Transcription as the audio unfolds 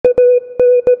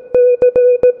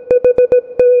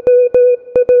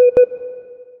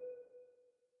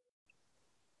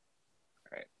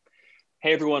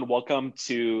Hey everyone, welcome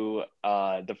to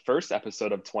the first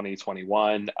episode of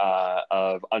 2021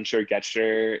 of Unsure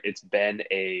Getcher. It's been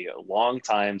a long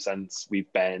time since we've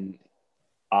been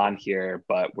on here,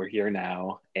 but we're here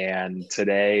now. And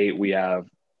today we have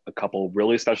a couple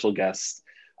really special guests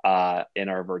in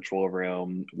our virtual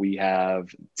room. We have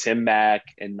Tim Mack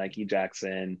and Nike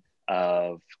Jackson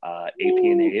of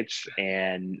AP&H,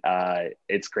 and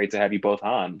it's great to have you both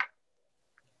on.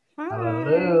 Hi.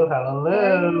 Hello,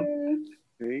 hello.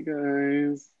 Hey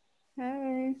guys.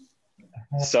 Hey.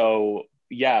 So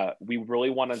yeah, we really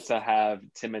wanted to have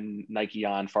Tim and Nike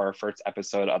on for our first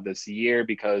episode of this year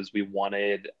because we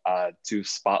wanted to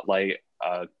spotlight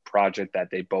a project that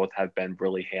they both have been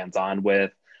really hands-on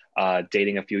with,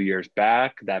 dating a few years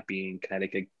back, that being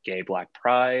Connecticut Gay Black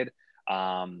Pride,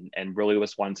 and really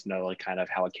just wanted to know like kind of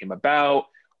how it came about,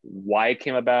 why it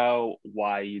came about,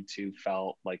 why you two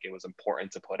felt like it was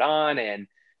important to put on, and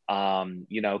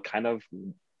kind of,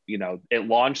 it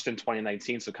launched in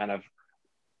 2019, so kind of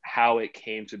how it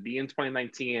came to be in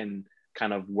 2019 and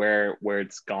kind of where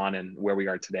it's gone and where we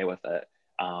are today with it.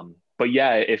 But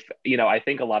yeah, if I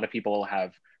think a lot of people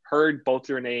have heard both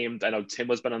your names. I know Tim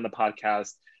was been on the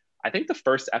podcast. I think the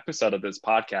first episode of this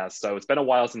podcast. So it's been a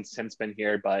while since Tim's been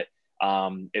here, but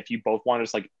if you both want to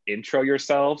just like intro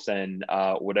yourselves and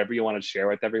whatever you want to share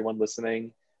with everyone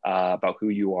listening about who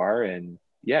you are, and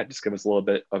yeah, just give us a little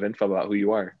bit of info about who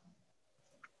you are.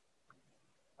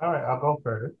 All right, I'll go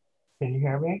first. Can you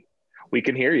hear me? We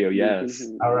can hear you, yes.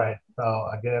 All right, so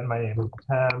again, my name is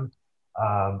Tim.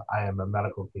 I am a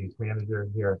medical case manager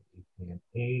here at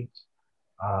AP&H.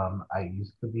 I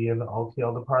used to be in the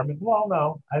OTL department. Well,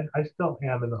 no, I still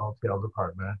am in the OTL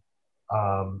department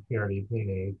here at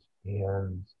AP&H.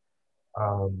 And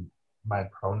my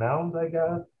pronouns, I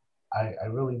guess, I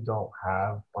really don't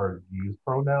have or use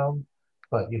pronouns,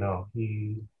 but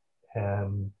he,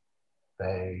 him,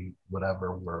 they,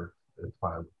 whatever works, it's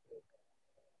fine.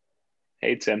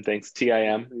 Hey Tim, thanks.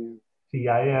 TIM.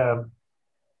 TIM.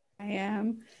 I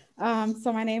am.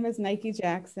 So my name is Nike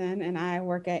Jackson, and I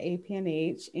work at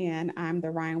AP&H, and I'm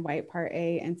the Ryan White Part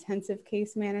A intensive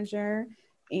case manager.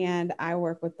 And I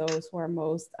work with those who are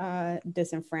most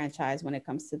disenfranchised when it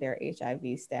comes to their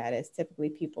HIV status, typically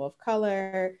people of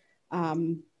color,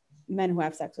 men who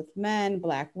have sex with men,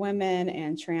 Black women,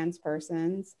 and trans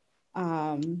persons.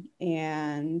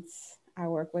 And I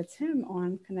work with Tim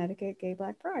on Connecticut Gay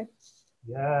Black Pride.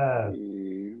 Yeah.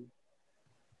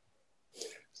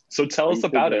 So tell us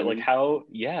about it. Like how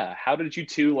did you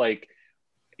two, like,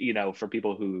 for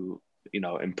people who,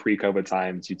 in pre-COVID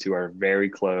times, you two are very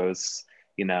close.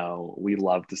 We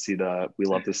love to see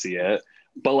it.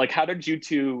 But like, how did you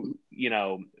two,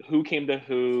 who came to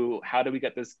who? How did we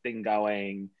get this thing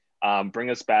going? Bring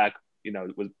us back,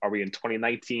 are we in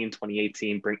 2019,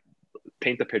 2018?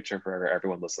 Paint the picture for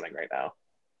everyone listening right now.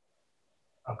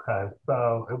 Okay,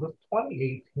 so it was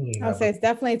 2018. I'll say it's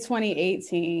definitely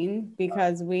 2018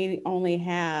 because we only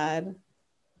had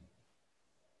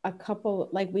a couple,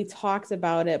 like we talked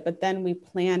about it, but then we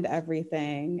planned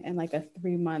everything in like a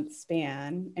 3-month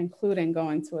span, including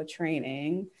going to a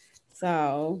training.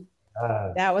 So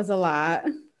that was a lot.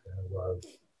 It was.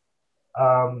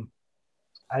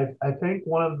 I think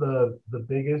one of the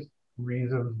biggest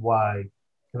reasons why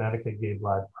Connecticut Gay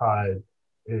Black Pride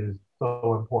is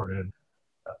so important.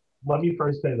 Let me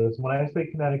first say this. When I say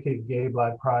Connecticut Gay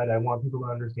Black Pride, I want people to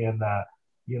understand that,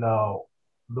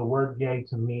 the word gay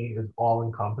to me is all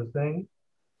encompassing.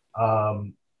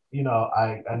 I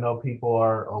know people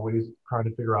are always trying to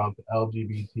figure out the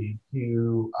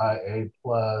LGBTQIA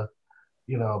plus,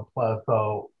 plus.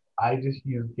 So I just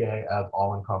use gay as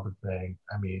all encompassing.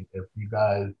 I mean, if you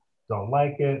guys don't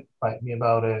like it, fight me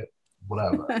about it,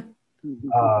 whatever.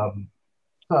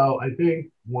 So I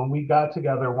think when we got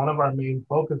together, one of our main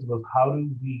focus was how do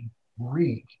we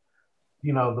reach,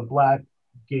 the Black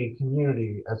gay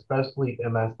community, especially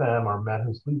MSM or men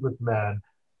who sleep with men,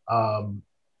 um,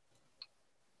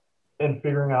 and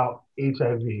figuring out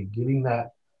HIV, getting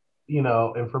that,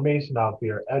 information out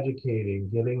there, educating,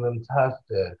 getting them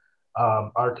tested.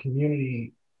 Our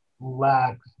community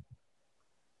lacks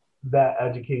that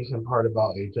education part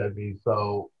about HIV.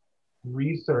 So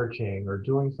researching or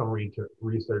doing some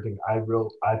researching, I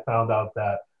found out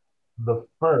that the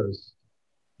first,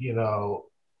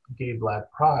 gay Black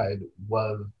Pride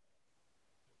was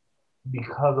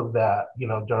because of that,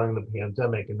 during the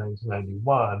pandemic in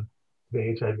 1991,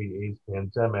 the HIV/AIDS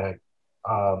pandemic,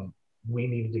 we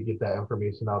needed to get that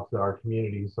information out to our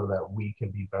community so that we can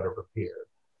be better prepared.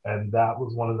 And that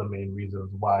was one of the main reasons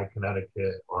why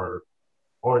Connecticut or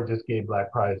just Gay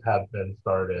Black Prides have been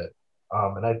started.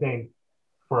 And I think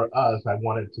for us, I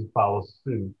wanted to follow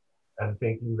suit and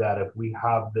thinking that if we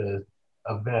have this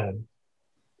event,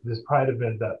 this pride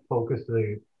event that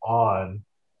focuses on,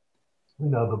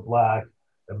 the Black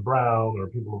and brown or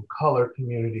people of color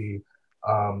community,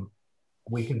 um,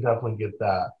 we can definitely get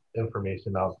that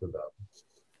information out to them.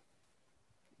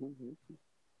 Mm-hmm.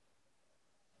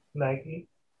 Nike?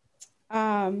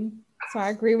 So I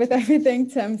agree with everything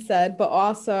Tim said, but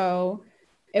also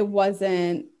it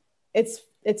wasn't, it's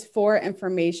for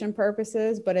information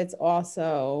purposes, but it's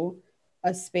also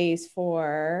a space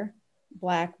for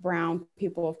Black, brown,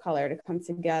 people of color to come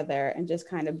together and just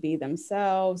kind of be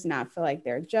themselves, not feel like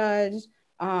they're judged.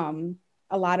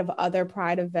 A lot of other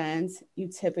pride events, you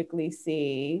typically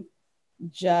see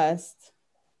just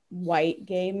white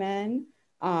gay men,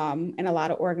 and a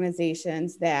lot of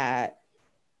organizations that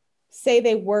say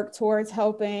they work towards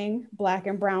helping Black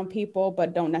and brown people,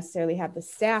 but don't necessarily have the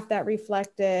staff that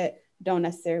reflect it, don't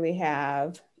necessarily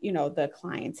have, the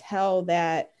clientele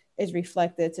that is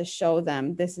reflected to show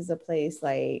them this is a place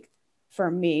like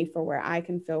for me, for where I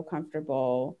can feel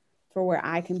comfortable, for where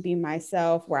I can be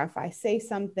myself, where if I say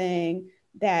something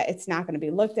that it's not going to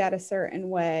be looked at a certain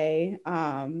way.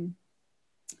 And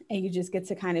you just get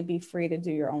to kind of be free to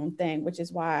do your own thing, which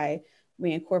is why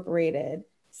we incorporated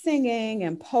singing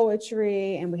and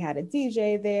poetry, and we had a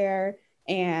DJ there,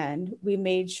 and we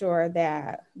made sure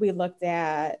that we looked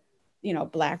at,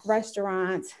 Black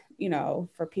restaurants,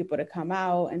 for people to come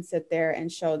out and sit there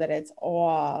and show that it's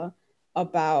all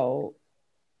about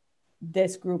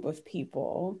this group of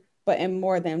people, but in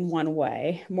more than one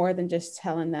way, more than just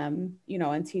telling them,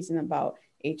 and teaching them about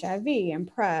HIV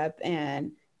and PrEP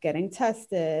and getting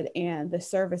tested and the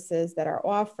services that are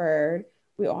offered.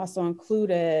 We also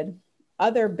included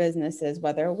other businesses,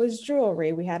 whether it was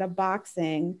jewelry, we had a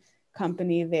boxing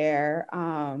company there.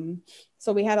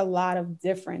 So we had a lot of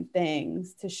different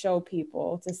things to show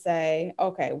people, to say,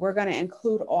 okay, we're going to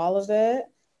include all of it.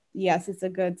 Yes, it's a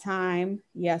good time.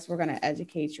 Yes, we're going to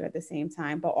educate you at the same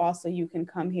time, but also you can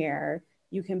come here,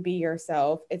 you can be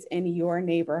yourself. It's in your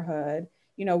neighborhood.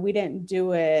 We didn't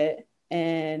do it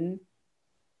in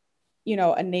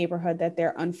a neighborhood that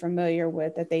they're unfamiliar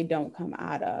with, that they don't come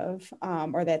out of,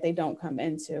 or that they don't come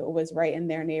into. It was right in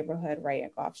their neighborhood, right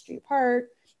at Gulf Street Park.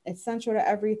 It's central to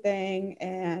everything.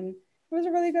 And it was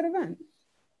a really good event.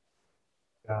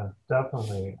 Yeah,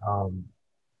 definitely.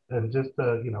 And just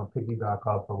to, piggyback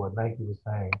off of what Nike was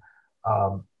saying,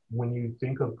 when you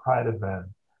think of pride events,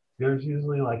 there's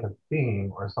usually like a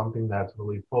theme or something that's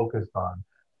really focused on.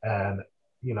 And,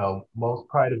 most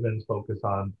pride events focus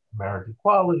on marriage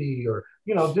equality or,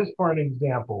 just for an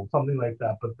example, something like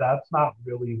that. But that's not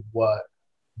really what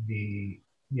the,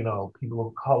 people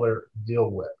of color deal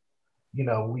with.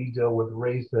 We deal with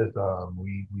racism,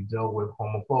 we deal with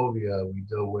homophobia, we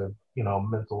deal with,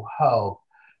 mental health,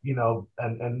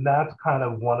 and that's kind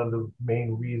of one of the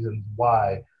main reasons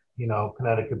why,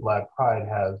 Connecticut Black Pride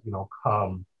has,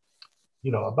 come,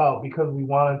 about, because we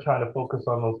want to try to focus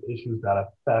on those issues that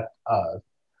affect us.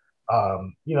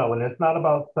 And it's not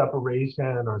about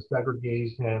separation or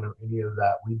segregation or any of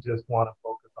that. We just want to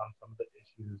focus on some of the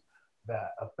issues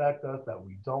that affect us, that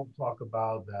we don't talk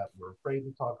about, that we're afraid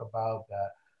to talk about,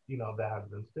 that, that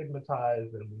have been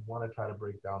stigmatized, and we want to try to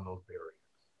break down those barriers.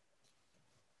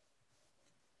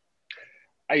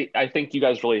 I think you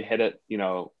guys really hit it,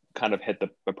 kind of hit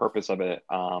the purpose of it.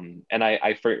 And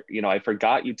I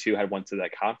forgot you two had went to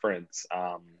that conference.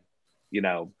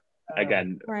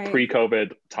 Again, right.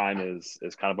 Pre-COVID time is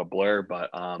kind of a blur, but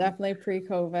definitely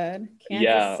pre-COVID.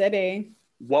 Kansas City.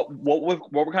 What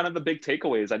were kind of the big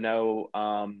takeaways? I know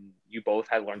you both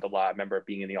had learned a lot. I remember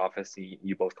being in the office,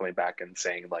 you both coming back and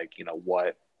saying like,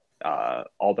 what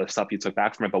all the stuff you took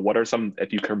back from it. But what are some,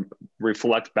 if you can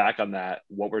reflect back on that,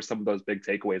 what were some of those big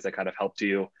takeaways that kind of helped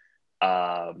you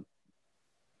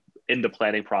in the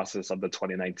planning process of the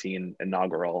 2019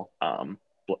 inaugural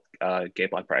Gay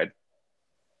Black Pride?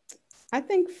 I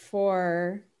think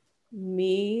for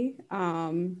me,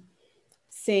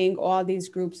 seeing all these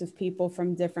groups of people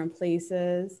from different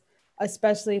places,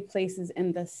 especially places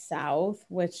in the South,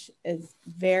 which is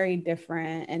very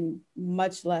different and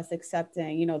much less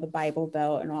accepting, the Bible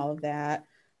Belt and all of that.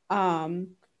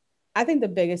 I think the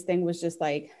biggest thing was just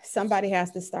like, somebody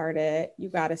has to start it. You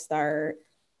got to start,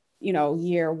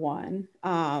 year one.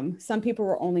 Some people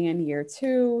were only in year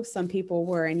 2. Some people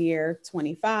were in year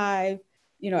 25.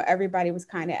 Everybody was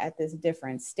kind of at this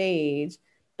different stage,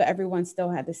 but everyone still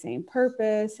had the same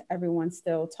purpose. Everyone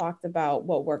still talked about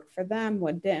what worked for them,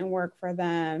 what didn't work for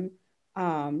them.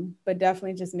 But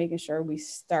definitely just making sure we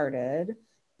started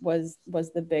was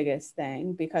the biggest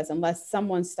thing, because unless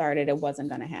someone started, it wasn't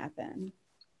going to happen.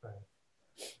 Right.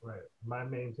 Right. My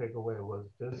main takeaway was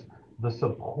just the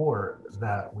support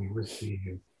that we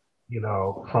received,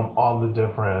 from all the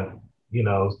different,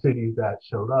 cities that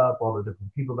showed up, all the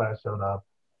different people that showed up.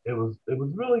 It was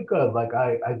really good. Like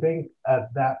I think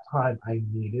at that time I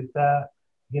needed that,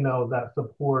 that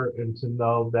support and to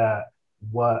know that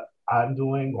what I'm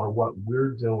doing or what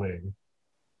we're doing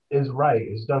is right,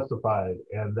 is justified,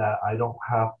 and that I don't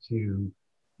have to,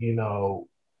 you know,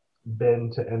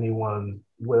 bend to anyone's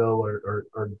will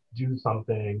or do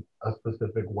something a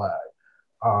specific way.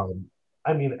 Um,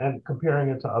 I mean, and comparing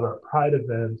it to other pride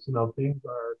events, things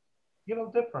are,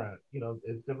 different.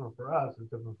 It's different for us, it's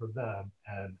different for them.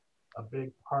 And a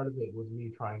big part of it was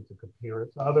me trying to compare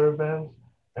it to other events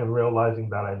and realizing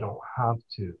that I don't have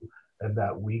to, and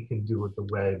that we can do it the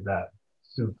way that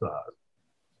suits us.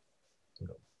 You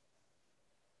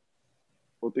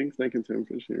Well, thanks, Nick and Tim,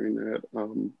 for sharing that.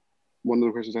 One of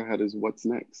the questions I had is what's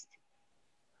next?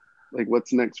 Like,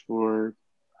 what's next for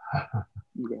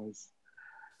you guys?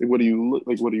 Like, what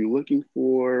are you looking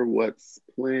for? What's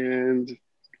planned?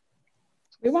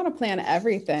 We want to plan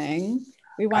everything.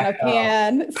 We want to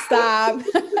plan, stop.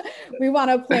 We want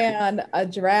to plan a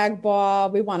drag ball.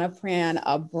 We want to plan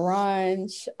a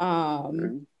brunch.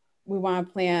 We want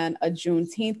to plan a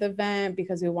Juneteenth event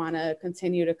because we want to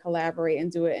continue to collaborate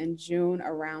and do it in June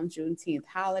around Juneteenth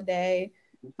holiday.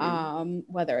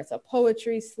 Whether it's a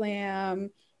poetry slam,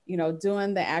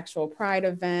 doing the actual Pride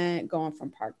event, going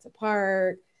from park to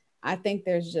park. I think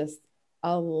there's just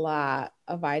a lot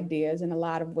of ideas and a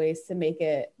lot of ways to make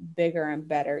it bigger and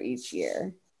better each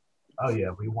year. Oh yeah,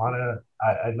 we want to.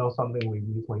 I know something we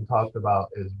recently talked about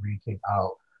is reaching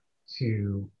out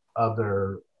to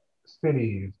other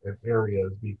cities and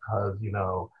areas because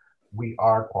we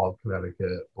are called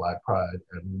Connecticut Black Pride,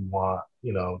 and we want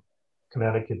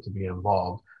Connecticut to be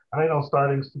involved. And I know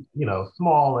starting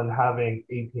small and having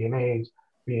APNH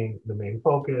being the main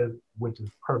focus, which is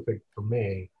perfect for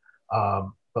me.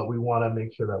 But we want to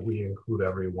make sure that we include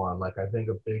everyone. Like I think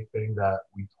a big thing that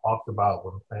we talked about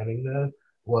when planning this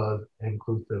was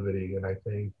inclusivity, and I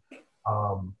think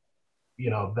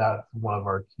that's one of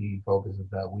our key focuses,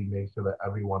 that we make sure that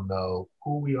everyone know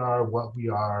who we are, what we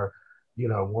are,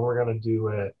 when we're going to do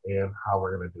it, and how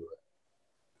we're going to do it.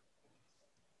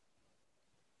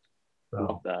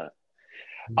 So. Love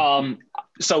that.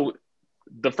 So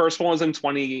the first one was in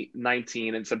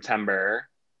 2019 in September.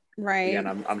 Right.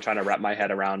 Again, I'm trying to wrap my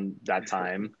head around that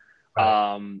time.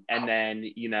 And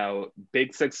then,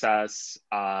 big success.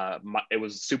 It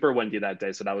was super windy that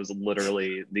day, so that was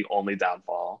literally the only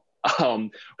downfall.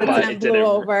 The tent blew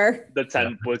over. The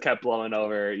tent kept blowing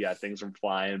over. Yeah, things were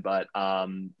flying. But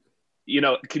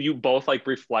could you both like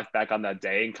reflect back on that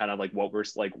day and kind of like what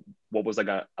was like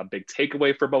a big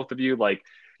takeaway for both of you? Like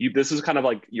this is kind of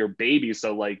like your baby,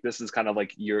 so like this is kind of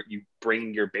like you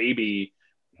bring your baby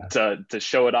to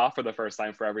show it off for the first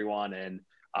time for everyone. And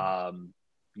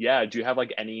do you have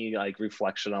like any like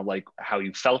reflection on like how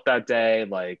you felt that day,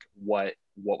 like what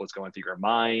was going through your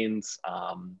minds?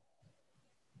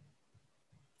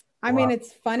 I mean,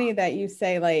 it's funny that you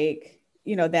say like,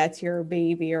 that's your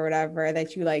baby or whatever,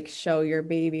 that you like show your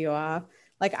baby off.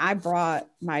 Like I brought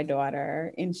my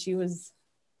daughter and she was,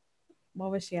 what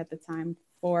was she at the time?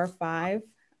 4 or 5,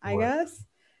 I guess.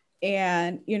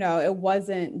 And, it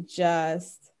wasn't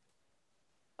just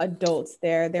adults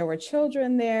there. There were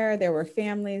children there. There were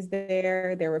families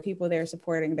there. There were people there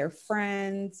supporting their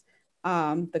friends.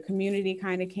 The community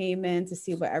kind of came in to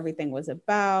see what everything was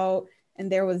about.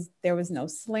 And there was no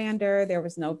slander. There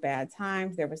was no bad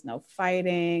times. There was no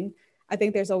fighting. I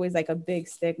think there's always like a big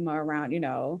stigma around, if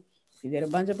you get a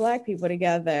bunch of Black people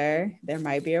together, there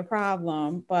might be a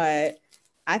problem. But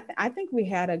I think we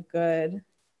had a good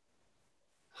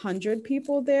 100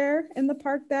 people there in the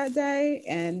park that day,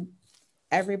 and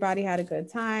everybody had a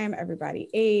good time. Everybody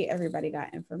ate, everybody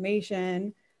got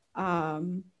information.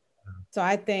 So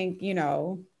I think,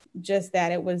 just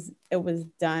that it was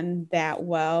done that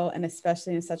well, and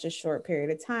especially in such a short period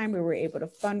of time, we were able to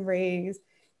fundraise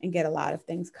and get a lot of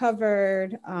things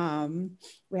covered.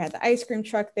 We had the ice cream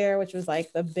truck there, which was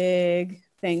like the big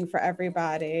thing for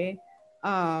everybody.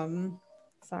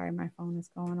 Sorry, my phone is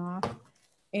going off.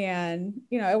 And,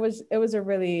 it was a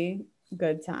really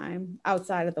good time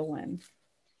outside of the wind.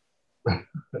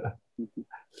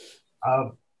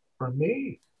 For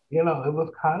me, it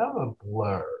was kind of a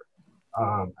blur.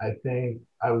 I think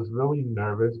I was really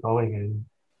nervous going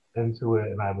into it,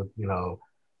 and I was,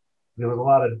 there was a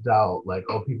lot of doubt, like,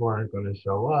 oh, people aren't going to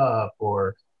show up,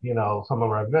 or, some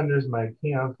of our vendors might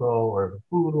cancel, or the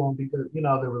food won't be good.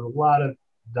 There was a lot of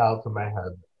doubts in my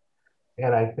head.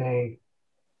 And I think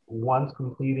once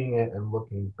completing it and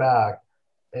looking back,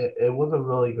 it was a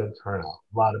really good turnout.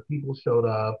 A lot of people showed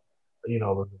up. You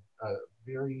know, it was a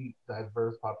very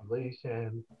diverse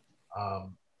population.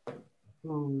 Um,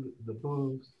 food, the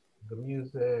booths, the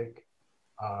music,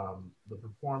 the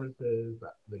performances,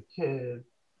 the kids.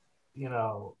 You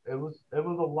know, it was a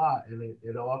lot, and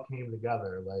it all came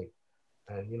together. Like,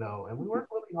 and you know, and we worked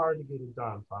really hard to get it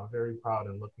done. So I'm very proud.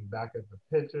 And looking back at the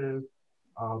pictures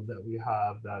that we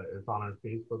have, that is on our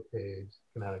Facebook page,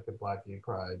 Connecticut Black Gay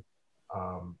Pride.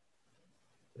 Um,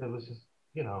 it was just,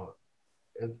 you know,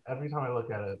 every time I look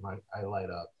at it, I light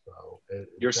up. So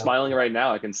You're smiling right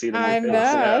now. I can see it in your I face.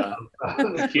 know.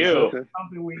 Yeah. Cute.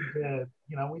 Something we did,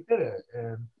 you know, we did it,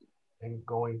 and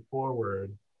going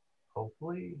forward,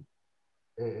 hopefully,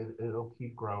 it'll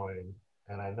keep growing.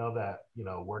 And I know that, you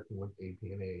know, working with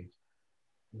APNH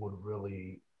would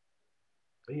really,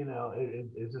 you know,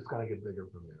 it's just gonna get bigger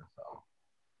from there. So.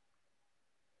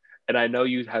 And I know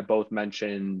you have both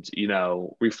mentioned, you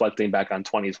know, reflecting back on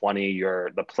 2020,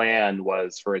 the plan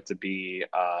was for it to be,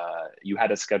 you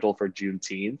had a schedule for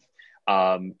Juneteenth.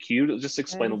 Can you just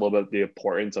explain a little bit the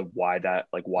importance of why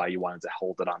you wanted to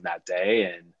hold it on that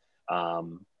day?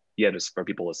 And yeah, just for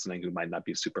people listening who might not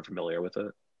be super familiar with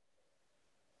it.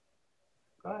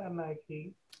 Go ahead,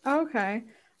 Nike. Okay.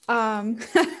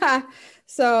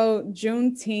 So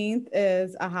Juneteenth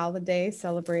is a holiday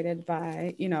celebrated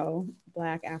by, you know,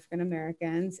 Black African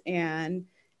Americans, and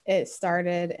it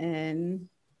started in,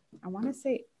 I want to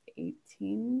say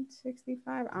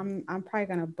 1865. I'm probably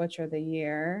gonna butcher the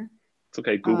year. It's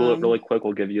okay. Google it really quick.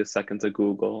 We'll give you a second to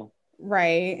Google.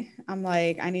 Right. I'm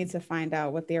like, I need to find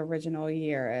out what the original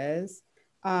year is.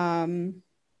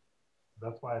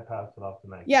 That's why I passed it off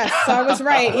tonight. Yes, so I was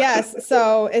right. Yes.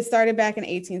 So it started back in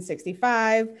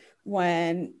 1865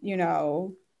 when, you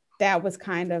know, that was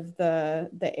kind of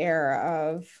the era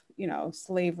of, you know,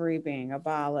 slavery being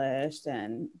abolished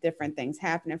and different things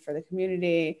happening for the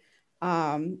community.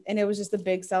 And it was just a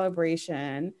big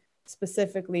celebration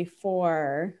specifically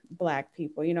for Black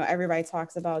people. You know, everybody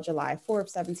talks about July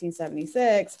 4th,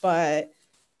 1776, but,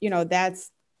 you know,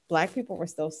 Black people were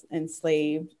still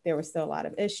enslaved. There were still a lot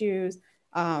of issues.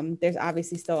 There's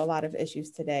obviously still a lot of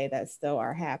issues today that still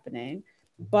are happening,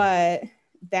 but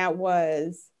that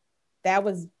was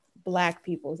Black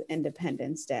people's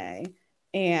Independence Day.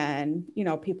 And, you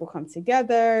know, people come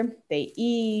together, they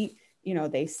eat, you know,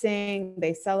 they sing,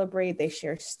 they celebrate, they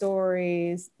share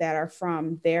stories that are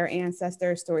from their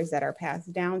ancestors, stories that are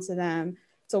passed down to them.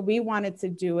 So we wanted to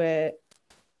do it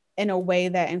in a way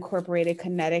that incorporated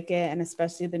Connecticut and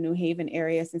especially the New Haven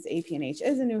area, since APNH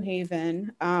is in New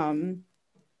Haven.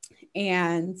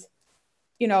 And,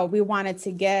 you know, we wanted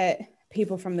to get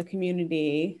people from the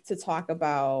community to talk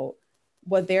about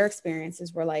what their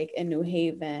experiences were like in New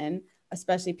Haven,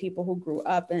 especially people who grew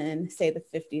up in, say, the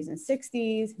 50s and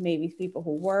 60s, maybe people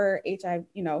who were HIV,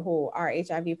 you know, who are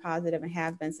HIV positive and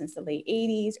have been since the late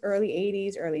 80s,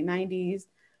 early 90s.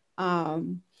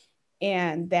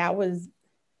 And that was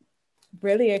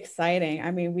really exciting.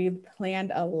 I mean, we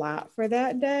planned a lot for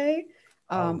that day.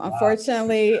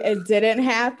 Unfortunately, it didn't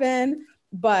happen,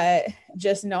 but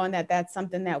just knowing that that's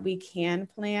something that we can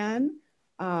plan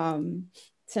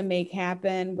to make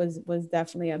happen was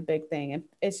definitely a big thing. And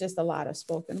it's just a lot of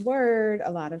spoken word,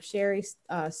 a lot of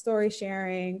story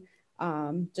sharing,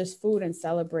 just food and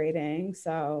celebrating.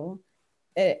 So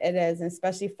it is, and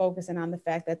especially focusing on the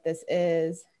fact that this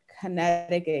is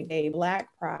Connecticut Gay Black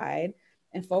Pride,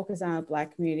 and focus on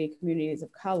Black communities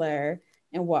of color,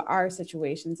 and what our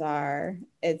situations are.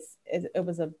 It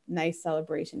was a nice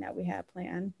celebration that we had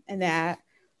planned, and that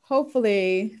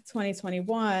hopefully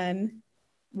 2021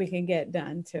 we can get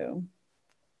done too.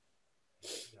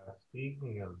 Yeah,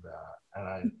 speaking of that,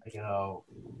 and you know,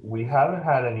 we haven't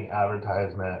had any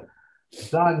advertisement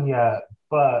done yet,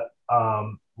 but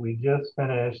we just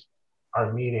finished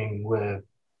our meeting with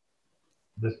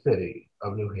the city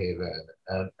of New Haven,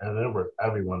 and there was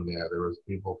everyone there. There was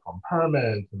people from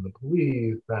permits and the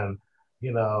police, and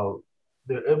you know,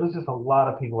 it was just a lot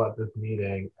of people at this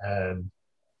meeting. And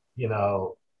you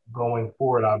know, going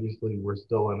forward, obviously, we're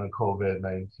still in a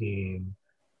COVID-19,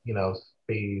 you know,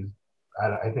 phase.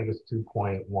 I think it's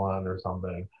 2.1 or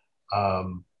something.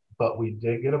 But we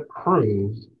did get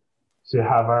approved to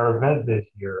have our event this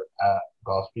year at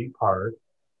Gulf Street Park.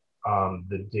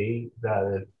 The date that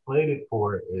it's slated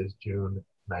for is June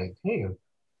 19th.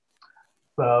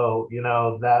 So, you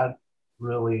know, that's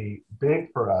really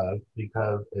big for us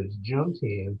because it's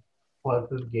Juneteenth plus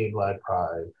this Gay Black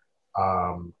Pride.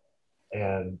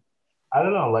 And I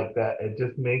don't know, like that, it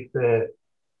just makes it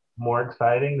more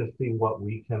exciting to see what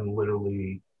we can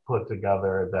literally put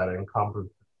together that encompasses,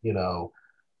 you know,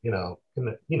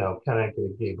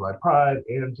 Connecticut Gay Black Pride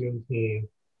and Juneteenth,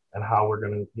 and how we're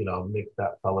gonna, mix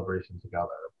that celebration together.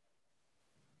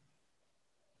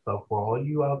 So for all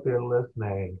you out there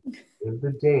listening, is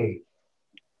the date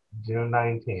June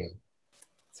 19th,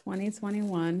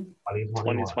 2021.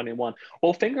 2021.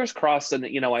 Well, fingers crossed. And,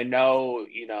 I know,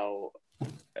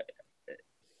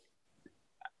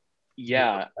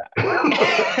 yeah. I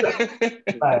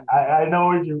know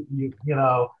what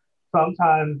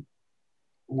sometimes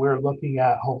we're looking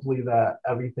at hopefully that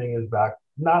everything is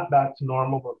not back to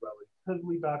normal, but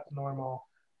relatively back to normal,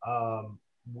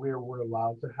 where we're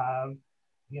allowed to have,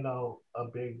 a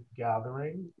big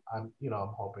gathering. I'm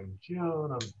hoping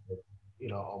June,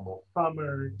 almost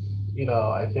summer.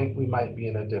 I think we might be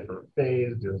in a different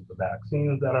phase. There's the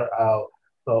vaccines that are out.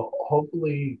 So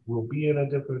hopefully we'll be in a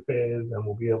different phase and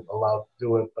we'll be allowed to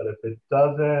do it. But if it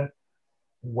doesn't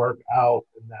work out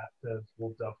in that sense,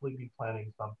 we'll definitely be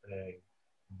planning something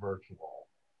virtual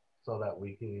so that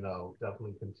we can,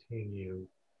 definitely continue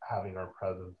having our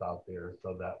presence out there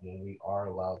so that when we are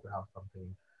allowed to have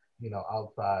something,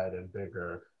 outside and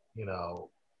bigger,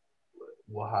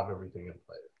 we'll have everything in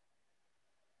place.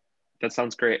 That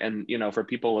sounds great. And, for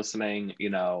people listening,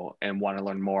 and want to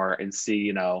learn more and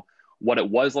see, what it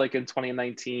was like in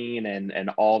 2019 and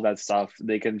all that stuff,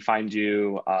 they can find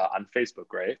you on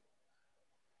Facebook, right?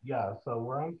 Yeah, so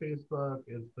we're on Facebook.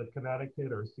 It's the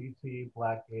Connecticut or CT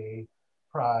Black Gay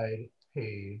Pride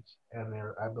page. And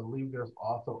I believe there's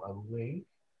also a link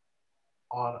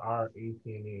on our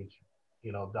APNH,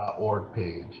 .org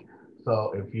page.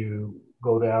 So if you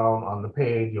go down on the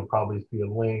page, you'll probably see a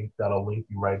link that'll link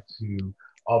you right to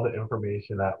all the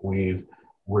information that we're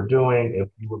doing. If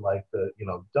you would like to,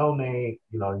 donate,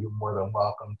 you're more than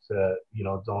welcome to,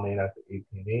 donate at the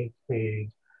APNH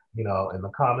page. In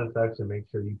the comment section, make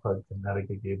sure you put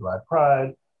Connecticut Gay Black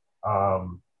Pride.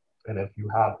 And if you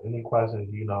have any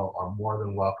questions, are more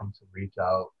than welcome to reach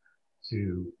out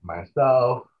to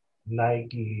myself,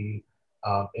 Nike,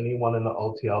 anyone in the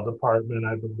OTL department,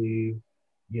 I believe,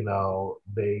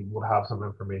 they will have some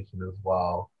information as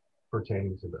well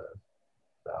pertaining to this.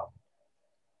 So.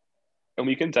 And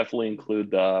we can definitely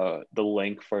include the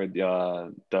link for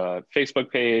the Facebook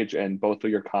page and both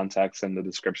of your contacts in the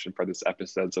description for this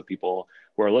episode, so people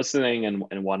who are listening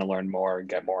and want to learn more and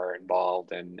get more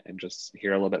involved and just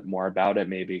hear a little bit more about it,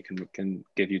 maybe can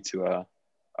give you to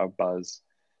a buzz.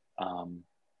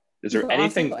 Is there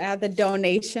anything? Also add the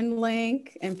donation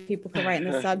link, and people can write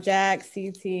in the subject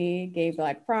CT Gay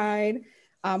Black Pride.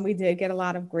 We did get a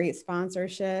lot of great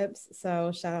sponsorships,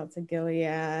 so shout out to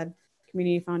Gilead,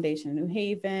 Community Foundation New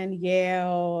Haven,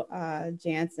 Yale,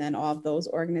 Janssen, all of those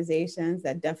organizations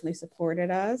that definitely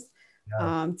supported us.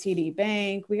 Yeah. TD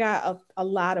Bank, we got a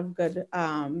lot of good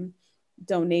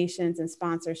donations and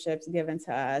sponsorships given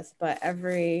to us, but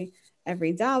every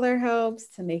dollar helps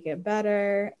to make it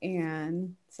better,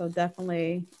 and so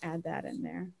definitely add that in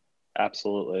there.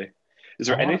 Absolutely. Is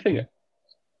there anything?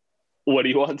 What do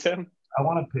you want, Tim? I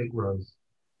want a pig roast.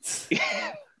 Just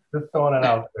throwing it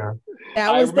out there.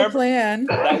 That was the plan.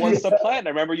 That was the plan. I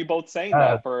remember you both saying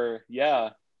that for, yeah.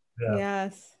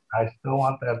 Yes. I still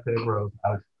want that pig roast.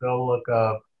 I still look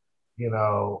up,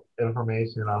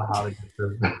 information on how to get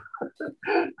this.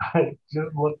 I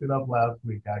just looked it up last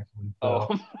week, actually. So.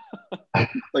 Oh.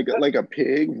 like a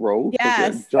pig roast?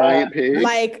 Yes. Like a giant pig?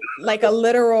 Like a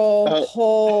literal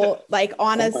whole, like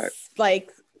on a,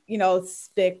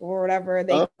 stick or whatever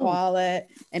they call it,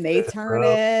 and they turn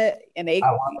it, and they.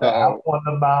 I want the apple in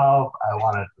the mouth. I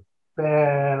want it to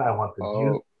spin. I want the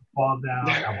juice to fall down.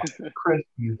 I want the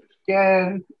crispy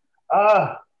skin.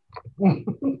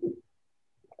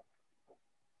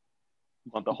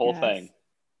 Want the whole thing.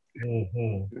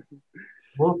 Mm-hmm.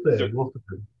 We'll see.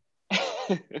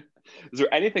 Is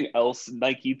there anything else,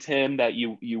 Nike Tim, that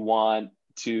you want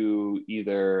to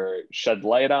either shed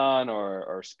light on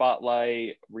or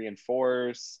spotlight,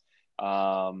 reinforce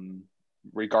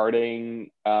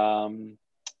regarding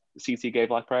CT Gay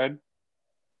Black Pride?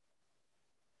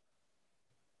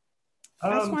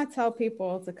 I just want to tell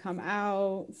people to come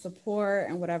out, support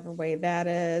in whatever way that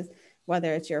is,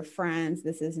 whether it's your friends.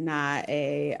 This is not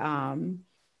a,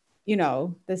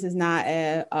 this is not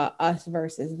a us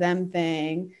versus them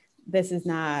thing. This is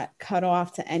not cut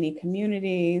off to any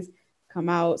communities. Come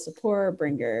out, support,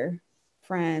 bring your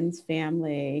friends,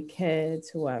 family, kids,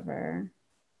 whoever.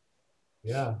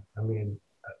 Yeah, I mean,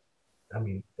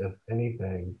 if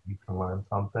anything, you can learn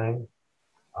something.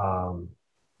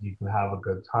 You can have a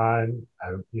good time.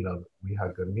 We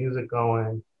have good music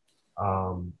going.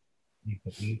 You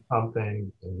can eat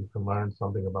something and you can learn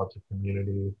something about your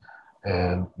community.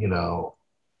 And,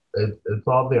 it's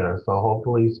all there. So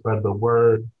hopefully spread the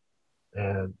word,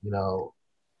 and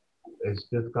it's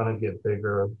just gonna get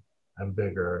bigger and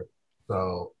bigger.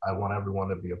 So I want everyone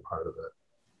to be a part of it.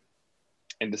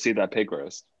 And to see that pig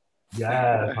roast.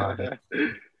 Yes, honey.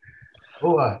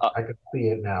 Oh, I can see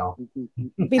it now.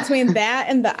 Between that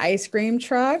and the ice cream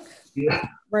truck, Yeah.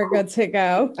 we're good to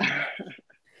go.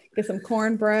 Get some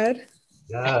cornbread.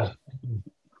 Yeah.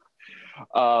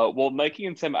 Well, Nike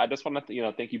and Tim, I just want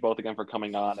to thank you both again for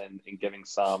coming on and giving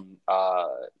some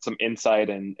insight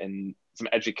and some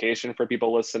education for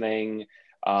people listening.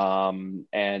 And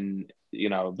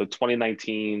the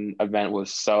 2019 event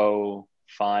was so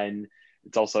fun.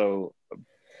 It's also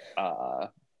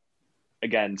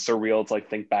again surreal to like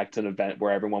think back to an event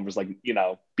where everyone was like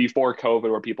before COVID,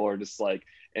 where people are just like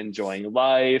enjoying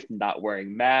life, not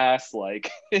wearing masks.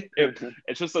 Like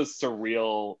it's just a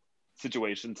surreal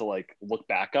situation to like look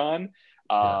back on.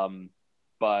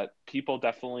 But people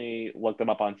definitely look them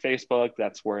up on Facebook.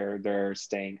 That's where they're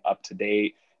staying up to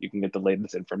date. You can get the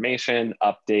latest information,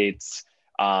 updates.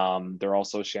 They're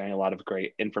also sharing a lot of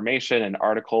great information and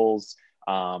articles.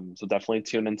 So definitely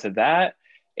tune into that.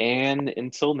 And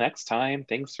until next time,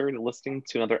 thanks for listening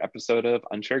to another episode of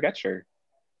Unsure Get Sure.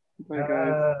 Bye,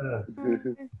 guys.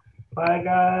 Bye,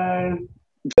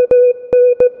 guys.